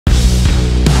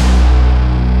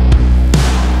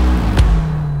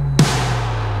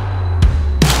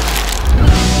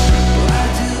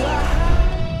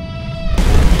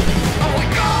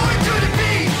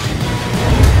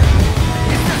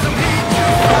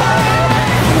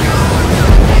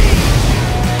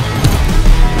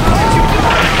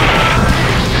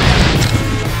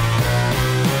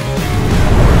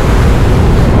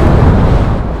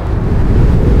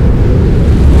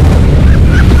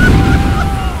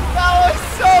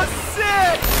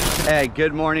Hey,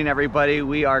 good morning everybody.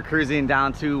 We are cruising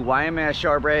down to Waimea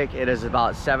Shore Break. It is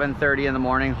about 7:30 in the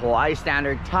morning, Hawaii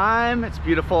Standard Time. It's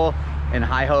beautiful, in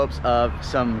high hopes of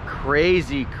some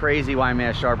crazy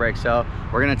Waimea Shore Break. So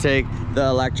we're gonna take the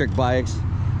electric bikes.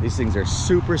 These things are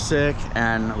super sick,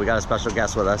 and we got a special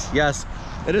guest with us. Yes,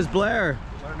 it is Blair.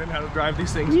 Learning how to drive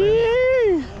these things,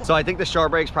 man. So I think the shore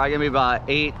break's probably gonna be about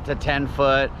 8 to 10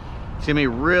 foot. It's gonna be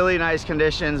really nice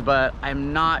conditions, but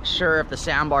I'm not sure if the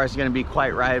sandbar is gonna be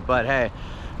quite right. But hey,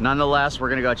 nonetheless, we're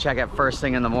gonna go check it first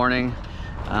thing in the morning.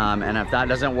 And if that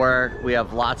doesn't work, we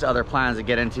have lots of other plans to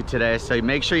get into today. So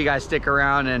make sure you guys stick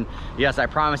around. And yes, I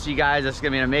promise you guys, this is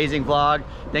gonna be an amazing vlog.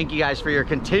 Thank you guys for your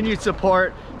continued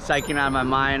support. Psyching out of my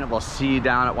mind. We'll see you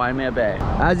down at Waimea Bay.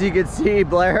 As you can see,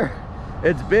 Blair,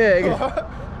 it's big.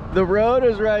 The road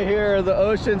is right here, the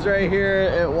ocean's right here.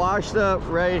 It washed up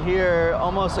right here,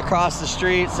 almost across the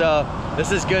street. So this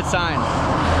is good signs.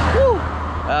 Woo!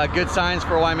 Good signs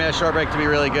for Waimea Shore Break to be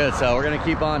really good. So we're gonna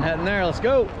keep on heading there. Let's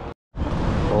go.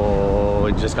 Oh,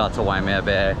 we just got to Waimea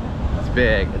Bay. It's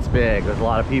big, it's big. There's a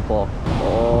lot of people.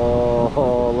 Oh,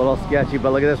 a little sketchy,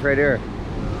 but look at this right here.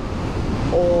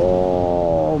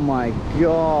 Oh my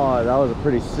God, that was a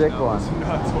pretty sick one.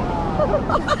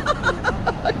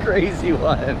 A crazy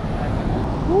one.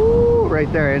 Woo,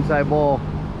 right there, inside bowl.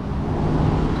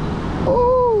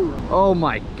 Oh, oh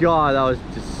my God, that was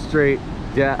just straight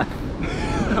death.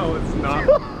 No, it's not.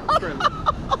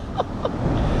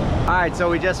 All right, so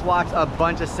we just walked a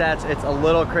bunch of sets. It's a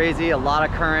little crazy, a lot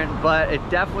of current, but it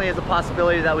definitely is a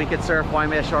possibility that we could surf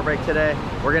Waimea Shore Break today.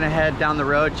 We're gonna head down the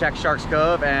road, check Sharks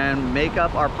Cove, and make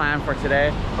up our plan for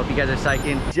today. Hope you guys are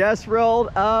psyching. Just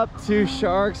rolled up to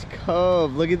Sharks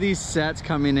Cove. Look at these sets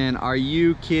coming in. Are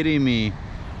you kidding me?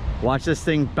 Watch this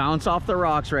thing bounce off the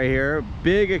rocks right here.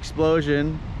 Big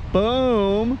explosion.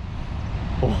 Boom.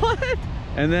 What?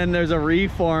 And then there's a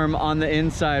reform on the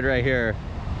inside right here.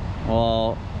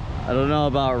 Well, I don't know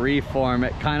about reform.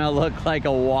 It kind of looked like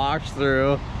a wash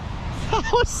through.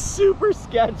 That was super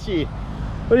sketchy.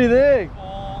 What do you think?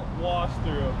 All wash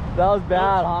through. That was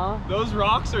bad, huh? Those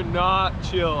rocks are not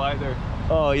chill either.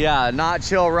 Oh yeah, not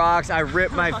chill rocks. I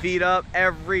rip my feet up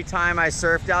every time I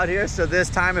surfed out here. So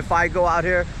this time if I go out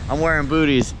here, I'm wearing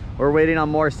booties. We're waiting on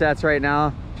more sets right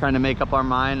now, trying to make up our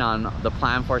mind on the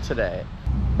plan for today.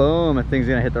 Boom, the thing's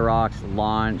gonna hit the rocks,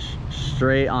 launch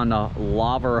straight on the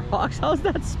lava rocks. How's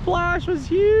that splash? Was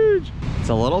huge. It's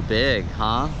a little big,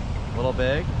 huh? A little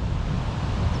big.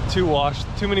 Too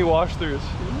many wash throughs.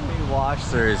 Too many wash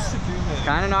throughs.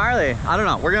 Kind of gnarly. I don't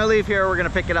know. We're gonna leave here. We're gonna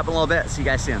pick it up in a little bit. See you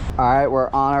guys soon. All right, we're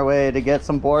on our way to get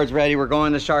some boards ready. We're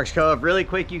going to Sharks Cove. Really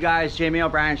quick, you guys,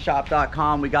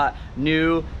 JamieO'BrienShop.com. We got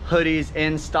new hoodies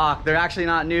in stock. They're actually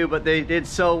not new, but they did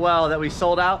so well that we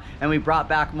sold out and we brought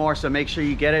back more. So make sure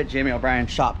you get it.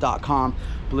 JamieO'BrienShop.com.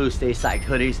 Blue Stay Psyched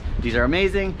hoodies. These are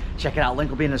amazing. Check it out. Link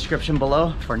will be in the description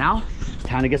below. For now, it's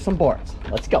time to get some boards.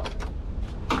 Let's go.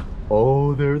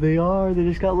 Oh, there they are. They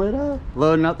just got lit up.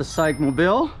 Loading up the Psych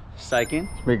Mobile. Psyching.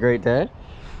 It's been a great day.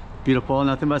 Beautiful,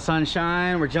 nothing but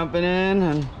sunshine. We're jumping in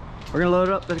and we're gonna load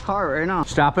up the car right now.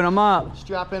 Strapping them up.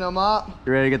 Strapping them up.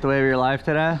 You ready to get the wave of your life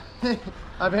today?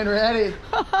 I've been ready.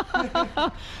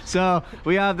 So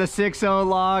we have the 6.0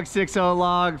 log, 6.0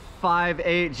 log,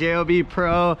 5.8 JOB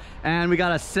Pro, and we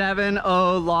got a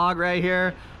 7.0 log right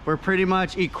here. We're pretty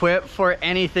much equipped for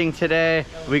anything today.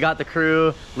 We got the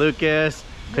crew, Lucas,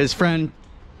 his friend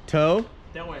Towen,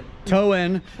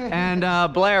 and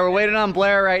Blair. We're waiting on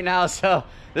Blair right now, so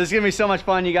this is gonna be so much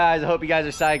fun, you guys. I hope you guys are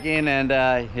psyching, and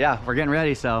yeah, we're getting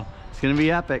ready, so it's gonna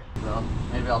be epic. Well,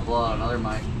 maybe I'll blow out another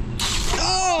mic.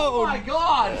 Oh my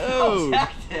God! Oh,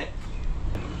 hectic.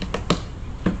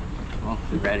 Well,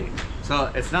 be ready. So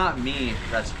it's not me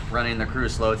that's running the crew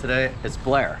slow today, it's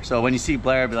Blair. So when you see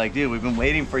Blair, be like, dude, we've been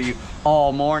waiting for you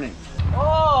all morning.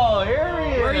 Oh, here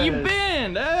he is. Where you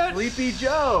been, Dad? Sleepy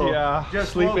Joe. Yeah,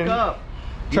 just sleeping. woke up.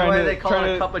 You know why they call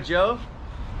it a cup of Joe?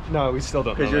 No, we still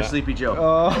don't know. Because you're Sleepy Joe.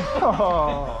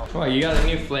 Oh. What, you got a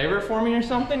new flavor for me or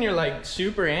something? You're like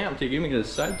super amped to give me the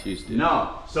side juice, dude.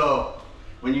 No, so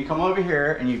when you come over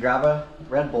here and you grab a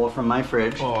Red Bull from my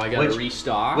fridge. Oh, I gotta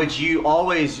restock. Which you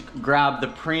always grab the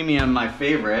premium, my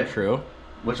favorite. True.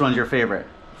 Which one's your favorite?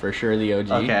 For sure the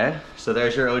OG. Okay, so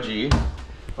there's your OG.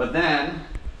 But then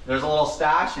there's a little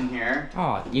stash in here.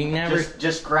 Oh, you never...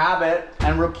 Just grab it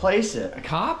and replace it. A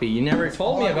copy. You never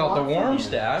told me about the warm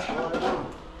stash.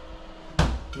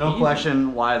 No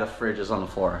question why the fridge is on the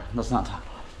floor. Let's not talk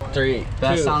about it. 3,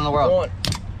 best 2, sound in the world. 1.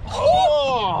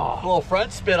 Oh! A little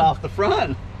front spit off the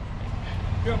front.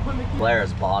 Blair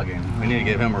is bogging. We need to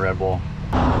give him a Red Bull.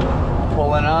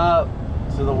 Pulling up.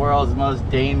 This to the world's most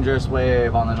dangerous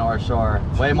wave on the North Shore.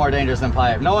 Way more dangerous than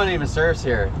pipe. No one even surfs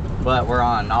here, but we're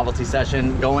on novelty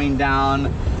session going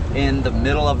down in the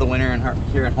middle of the winter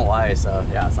here in Hawaii. So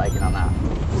yeah, psyching on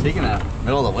that. Speaking of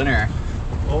middle of the winter.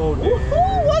 Oh, dude.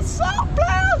 What's up,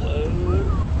 man?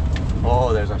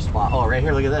 Oh, there's our spot. Oh, right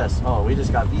here, look at this. Oh, we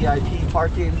just got VIP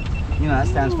parking. You know, that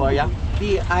stands for, yeah,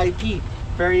 VIP.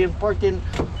 Very important.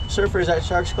 Surfers at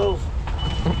Sharks Cove.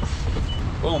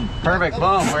 Boom. Perfect,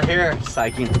 boom, we're here.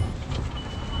 Psyching.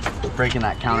 Breaking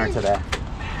that counter today.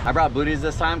 I brought booties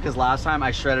this time because last time I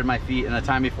shredded my feet, and the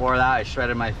time before that I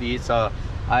shredded my feet. So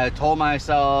I told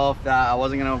myself that I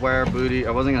wasn't gonna wear booty, I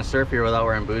wasn't gonna surf here without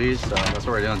wearing booties. So that's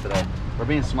what we're doing today. We're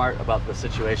being smart about the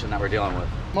situation that we're dealing with.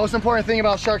 Most important thing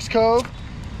about Sharks Cove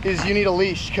is you need a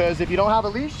leash, because if you don't have a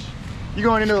leash, you're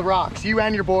going into the rocks, you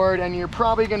and your board, and you're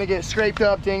probably gonna get scraped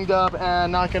up, dinged up,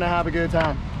 and not gonna have a good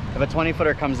time. If a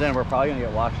 20-footer comes in, we're probably gonna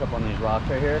get washed up on these rocks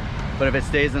right here. But if it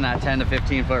stays in that 10 to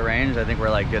 15 foot range, I think we're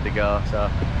like good to go. So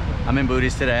I'm in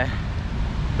booties today.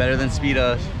 Better than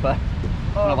Speedos, but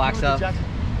I'm gonna wax up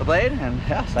the blade and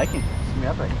yeah, psyching. It's gonna be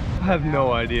epic. I have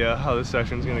no idea how this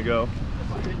session's gonna go.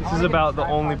 This is about the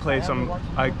only place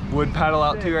I would paddle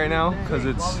out to right now, because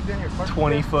it's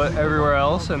 20 foot everywhere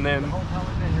else, and then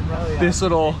this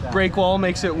little break wall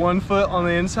makes it 1 foot on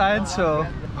the inside, so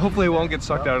hopefully it won't get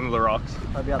sucked out into the rocks.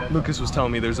 Lucas was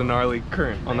telling me there's a gnarly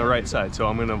current on the right side, so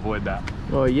I'm gonna avoid that.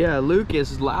 Well, yeah,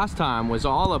 Lucas last time was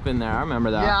all up in there. I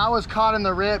remember that. Yeah, I was caught in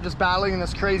the rip, just battling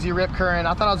this crazy rip current.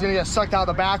 I thought I was gonna get sucked out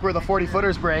the back where the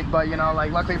 40-footers break, but you know,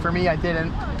 like luckily for me, I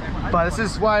didn't. But this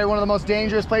is why one of the most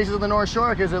dangerous places on the North Shore,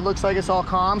 because it looks like it's all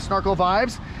calm, snorkel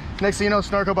vibes. Next thing you know,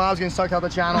 snorkel Bob's getting sucked out the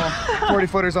channel,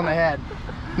 40-footers on the head.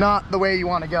 Not the way you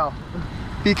want to go.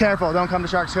 Be careful, don't come to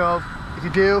Sharks Cove. If you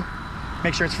do,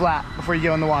 make sure it's flat before you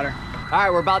go in the water. All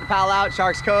right, we're about to paddle out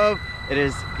Sharks Cove. It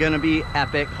is gonna be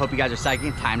epic. Hope you guys are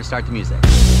psyching. Time to start the music.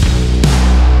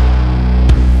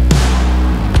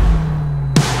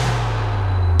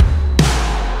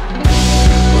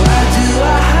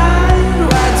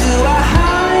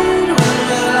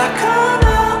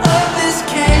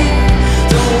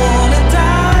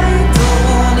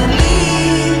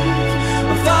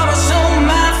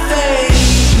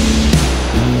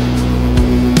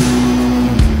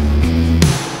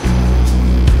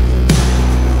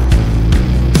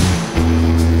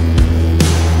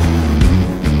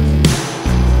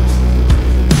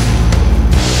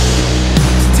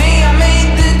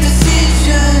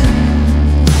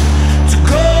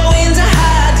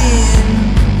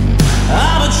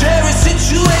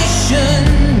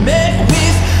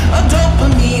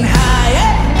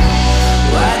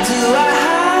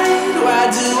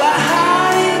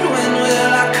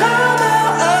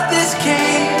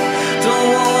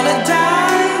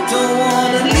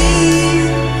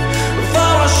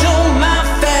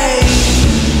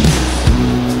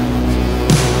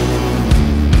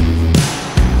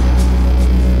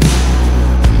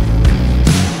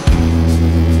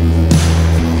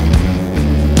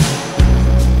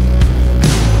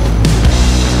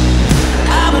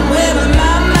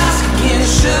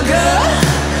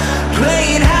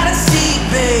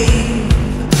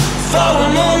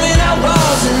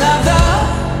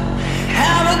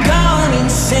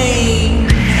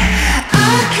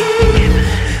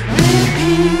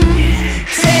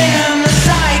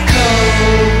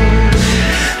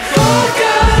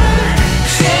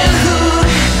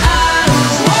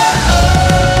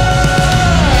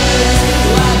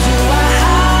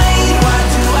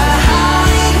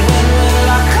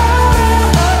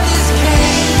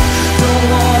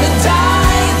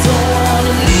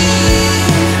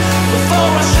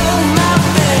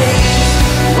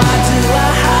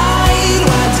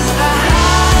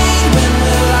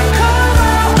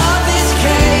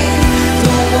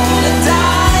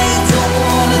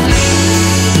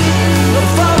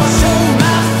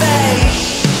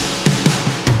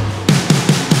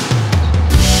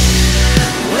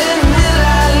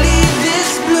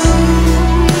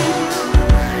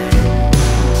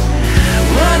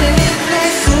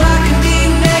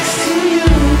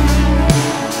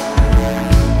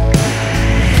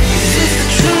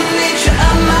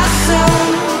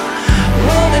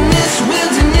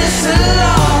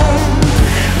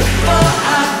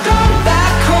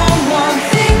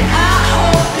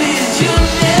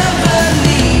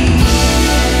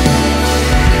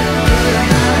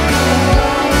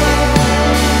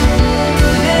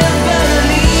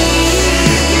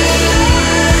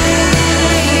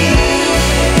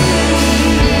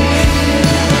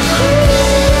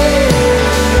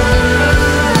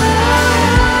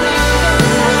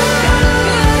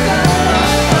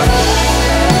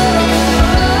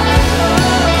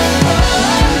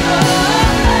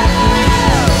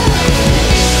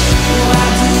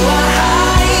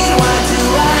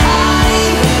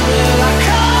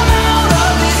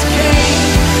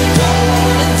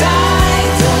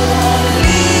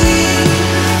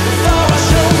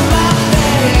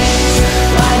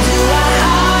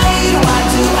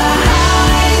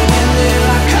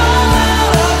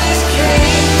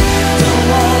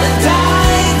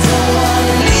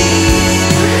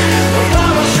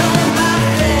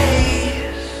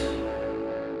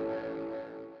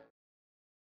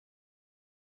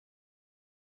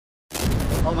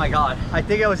 Oh my God. I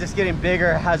think it was just getting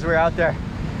bigger as we were out there.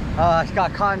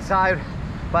 Got caught inside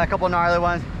by a couple gnarly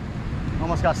ones.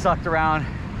 Almost got sucked around.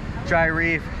 Dry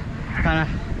reef. Kind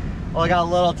of, well, I got a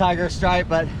little tiger stripe,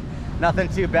 but nothing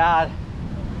too bad.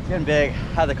 It's getting big.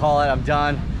 Had to call it. I'm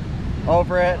done.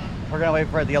 Over it. We're gonna wait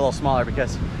for it to get a little smaller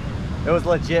because it was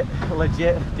legit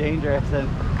dangerous. And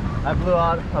I blew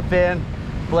out a fin.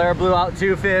 Blair blew out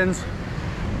 2 fins.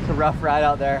 It's a rough ride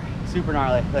out there. Super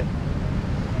gnarly. Like,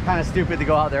 kind of stupid to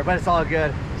go out there, but it's all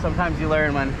good. Sometimes you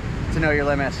learn when to know your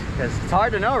limits, because it's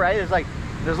hard to know, right?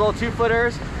 There's little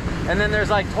 2-footers, and then there's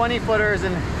like 20-footers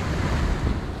and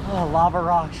lava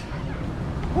rocks.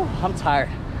 Whew, I'm tired.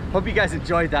 Hope you guys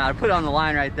enjoyed that. I put it on the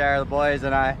line right there, the boys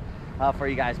and I, for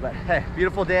you guys. But hey,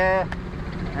 beautiful day,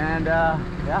 and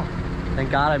yeah,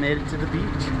 thank God I made it to the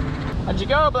beach. How'd you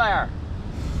go, Blair?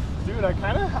 Dude, I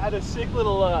kind of had a sick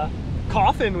little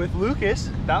coffin with Lucas.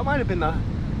 That might have been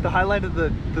the highlight of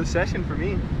the session for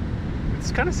me.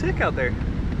 It's kind of sick out there.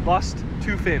 Lost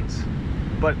 2 fins,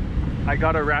 but I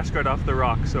got a rash guard off the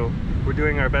rock, so we're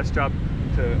doing our best job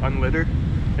to unlitter,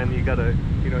 and you gotta,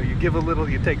 you know, you give a little,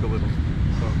 you take a little.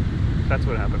 So that's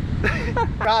what happened.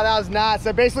 God, that was nuts.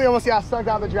 I basically almost got stuck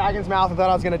out the dragon's mouth and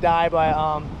thought I was gonna die, but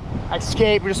I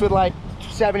escaped just with like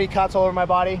 70 cuts all over my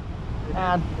body,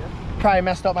 and probably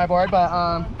messed up my board, but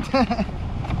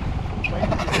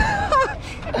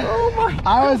Oh my God.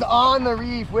 I was on the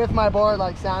reef with my board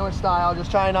like sandwich style, just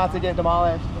trying not to get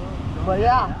demolished. But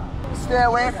yeah, stay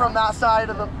away from that side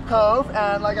of the cove,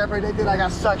 and like I predicted, I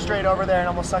got sucked straight over there and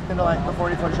almost sucked into like the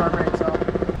 40-foot short break. So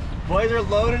Boys are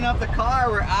loading up the car.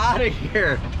 We're out of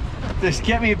here. Just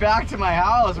get me back to my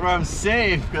house where I'm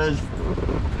safe, because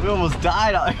we almost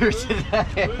died out here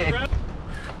today.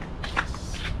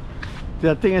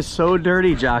 That thing is so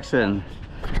dirty, Jackson.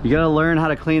 You gotta learn how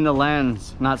to clean the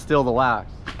lens, not steal the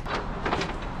wax.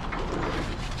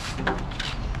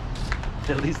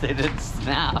 At least they didn't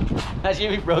snap.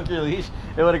 Imagine if you broke your leash,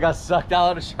 it would have got sucked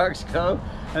out of Shark's Cove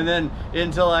and then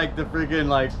into like the freaking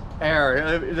like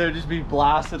air. They would just be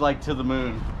blasted like to the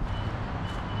moon.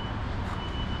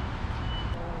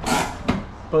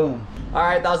 Boom. All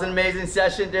right, that was an amazing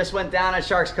session. Just went down at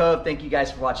Shark's Cove. Thank you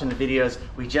guys for watching the videos.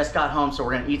 We just got home, so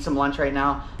we're gonna eat some lunch right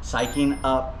now. Psyching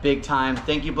up big time.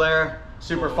 Thank you, Blair.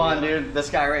 Super fun, dude. This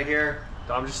guy right here.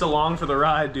 I'm just along for the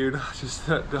ride, dude. Just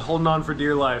holding on for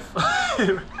dear life.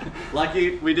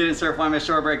 Lucky we didn't surf Waimea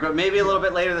Shore Break, but maybe a little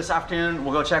bit later this afternoon,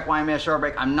 we'll go check Waimea Shore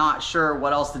Break. I'm not sure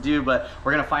what else to do, but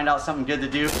we're gonna find out something good to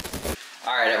do.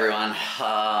 All right, everyone.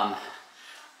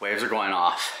 Waves are going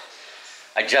off.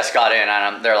 I just got in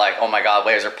and they're like, oh my God,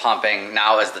 waves are pumping.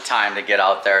 Now is the time to get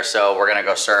out there. So we're gonna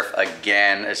go surf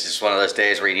again. It's just one of those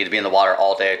days where you need to be in the water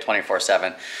all day,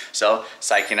 24/7. So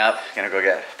psyching up, gonna go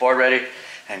get board ready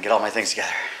and get all my things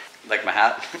together. Like my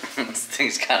hat? This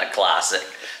thing's kind of classic.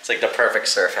 It's like the perfect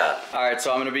surf hat. All right,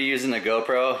 so I'm gonna be using the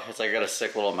GoPro. It's like got a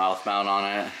sick little mouth mount on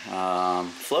it.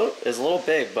 Float is a little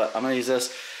big, but I'm gonna use this.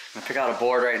 I'm gonna pick out a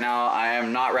board right now. I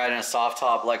am not riding a soft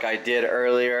top like I did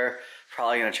earlier.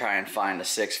 Probably gonna try and find a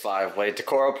 6.5 weight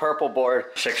Decoro purple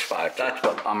board. 6.5, that's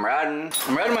what I'm riding.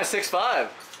 I'm riding my 6.5.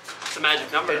 It's a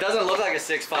magic number. It doesn't look like a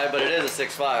 6.5, but it is a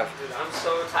 6.5. Dude, I'm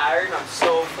so tired and I'm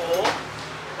so full,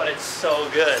 but it's so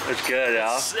good. It's good,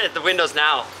 yeah? It's at the windows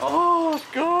now. Oh, let's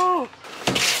go.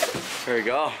 Here we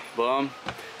go, boom.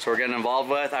 So we're getting involved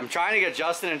with. I'm trying to get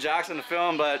Justin and Jackson to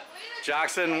film, but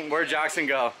Jackson, where'd Jackson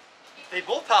go? They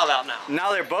both piled out now.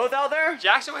 Now they're both out there?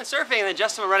 Jackson went surfing and then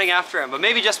Justin went running after him, but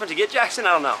maybe Justin went to get Jackson, I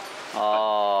don't know.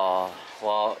 Oh,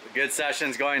 well, good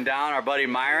sessions going down. Our buddy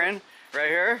Myron right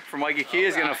here from Waikiki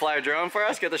is gonna fly a drone for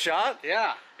us, get the shot?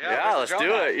 Yeah. Yeah, let's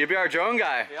do it. You be our drone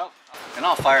guy. Yep. And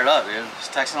all fired up, dude.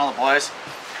 Just texting all the boys.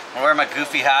 I'm wearing my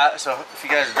goofy hat, so if you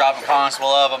guys are dropping comments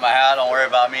below about my hat, don't worry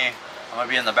about me. I'm gonna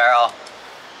be in the barrel,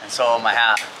 and so my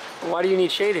hat. Why do you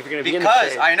need shade if you're gonna be in the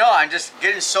Because shade? I know, I'm just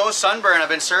getting so sunburned. I've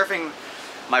been surfing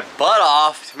my butt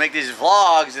off to make these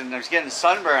vlogs, and I'm just getting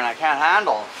sunburned. I can't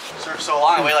handle. Surf so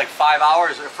long, I wait like 5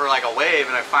 hours for like a wave,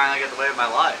 and I finally get the wave of my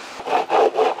life.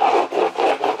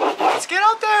 Let's get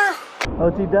out there.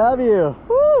 OTW.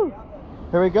 Woo!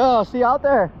 Here we go. See you out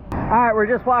there. All right, we're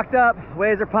just walked up.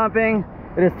 Waves are pumping.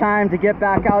 It is time to get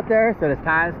back out there, so it's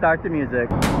time to start the music.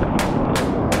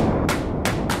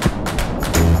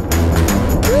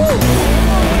 Woo!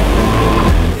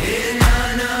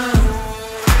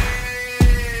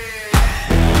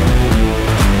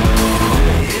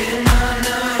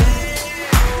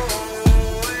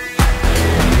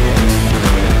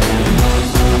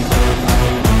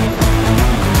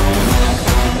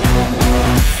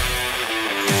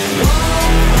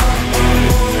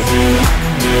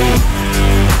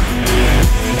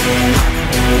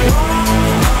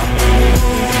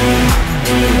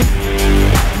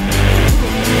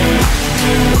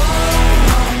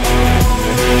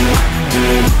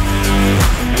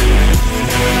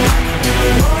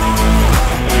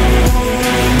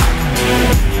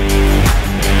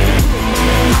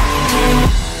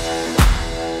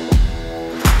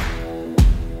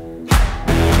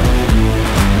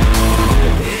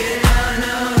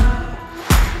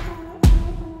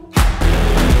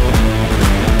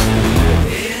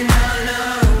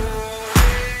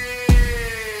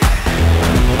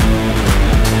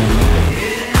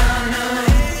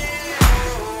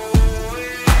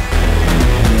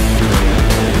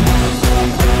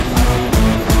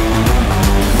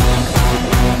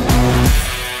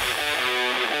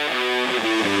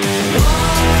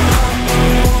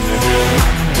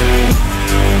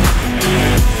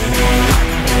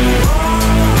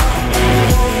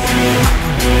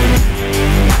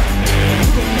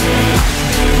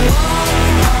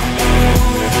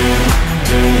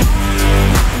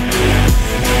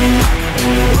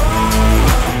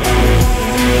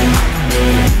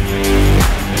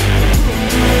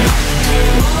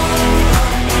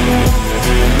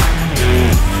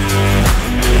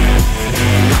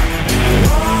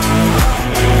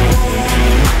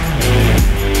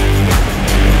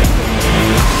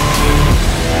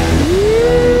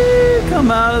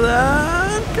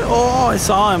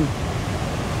 saw him.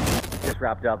 Just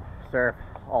wrapped up surf,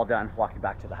 all done, walking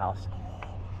back to the house.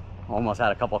 Almost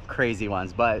had a couple of crazy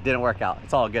ones, but it didn't work out.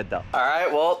 It's all good though. All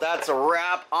right, well, that's a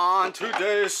wrap on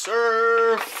today's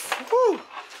surf. Woo.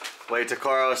 Wade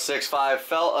Takoro 6'5",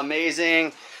 felt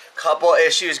amazing. Couple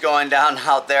issues going down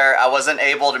out there. I wasn't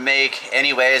able to make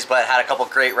anyways, but had a couple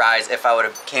great rides. If I would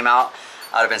have came out,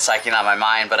 I would have been psyching out my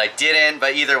mind, but I didn't.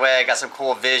 But either way, I got some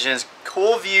cool visions,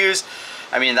 cool views.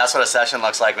 I mean, that's what a session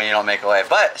looks like when you don't make a wave,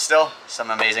 but still some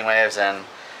amazing waves. And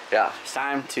yeah, it's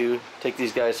time to take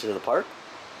these guys to the park.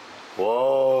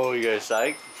 Whoa, you guys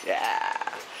psyched? Yeah.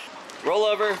 Roll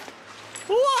over.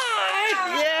 What?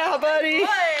 Yeah, buddy.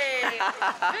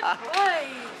 Good boy.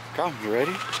 Come, you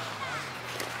ready?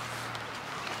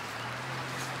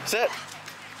 Sit.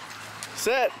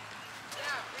 Sit.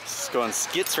 It's going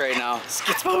skits right now.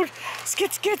 Skits mode.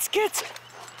 Skits, skits, skits.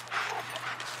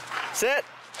 Sit.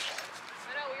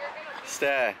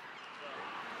 Stay.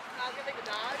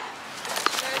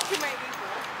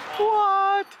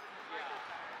 What?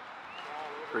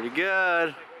 Pretty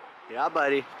good. Yeah,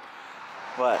 buddy.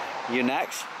 What? You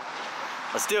next?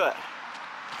 Let's do it.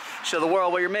 Show the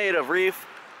world what you're made of, Reef.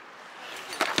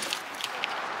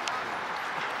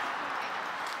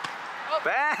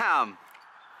 Bam!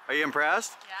 Are you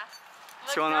impressed? Yeah.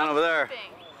 What's going on over there?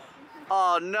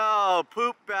 Oh no,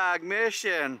 poop bag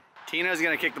mission. Tina's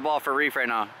gonna kick the ball for Reef right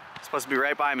now. It's supposed to be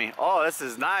right by me. Oh, this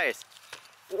is nice.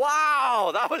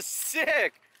 Wow, that was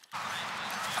sick.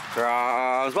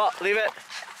 Drums ball, leave it.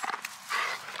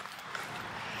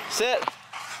 Sit.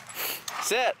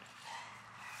 Sit.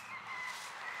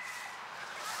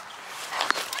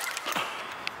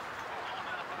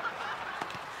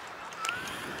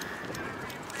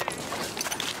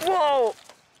 Whoa!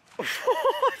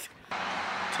 What?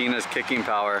 Tina's kicking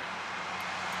power.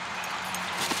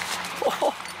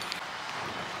 Oh.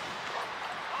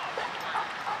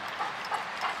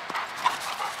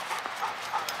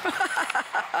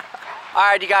 All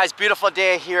right, you guys, beautiful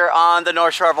day here on the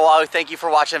North Shore of Oahu. Thank you for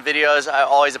watching videos. I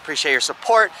always appreciate your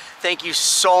support. Thank you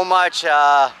so much.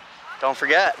 Don't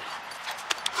forget,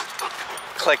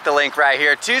 click the link right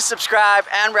here to subscribe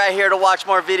and right here to watch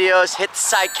more videos. Hit the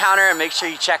site counter and make sure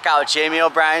you check out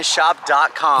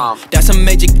JamieO'BrienShop.com. That's a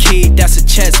major key, that's a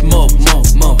chess move.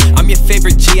 I'm your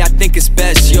favorite G, I think it's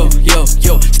best. Yo.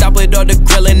 Stop with all the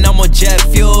grilling, I'm on jet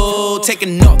fuel.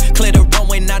 Taking off, clear the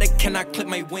runway, now they cannot clip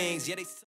my wings. Yeah, they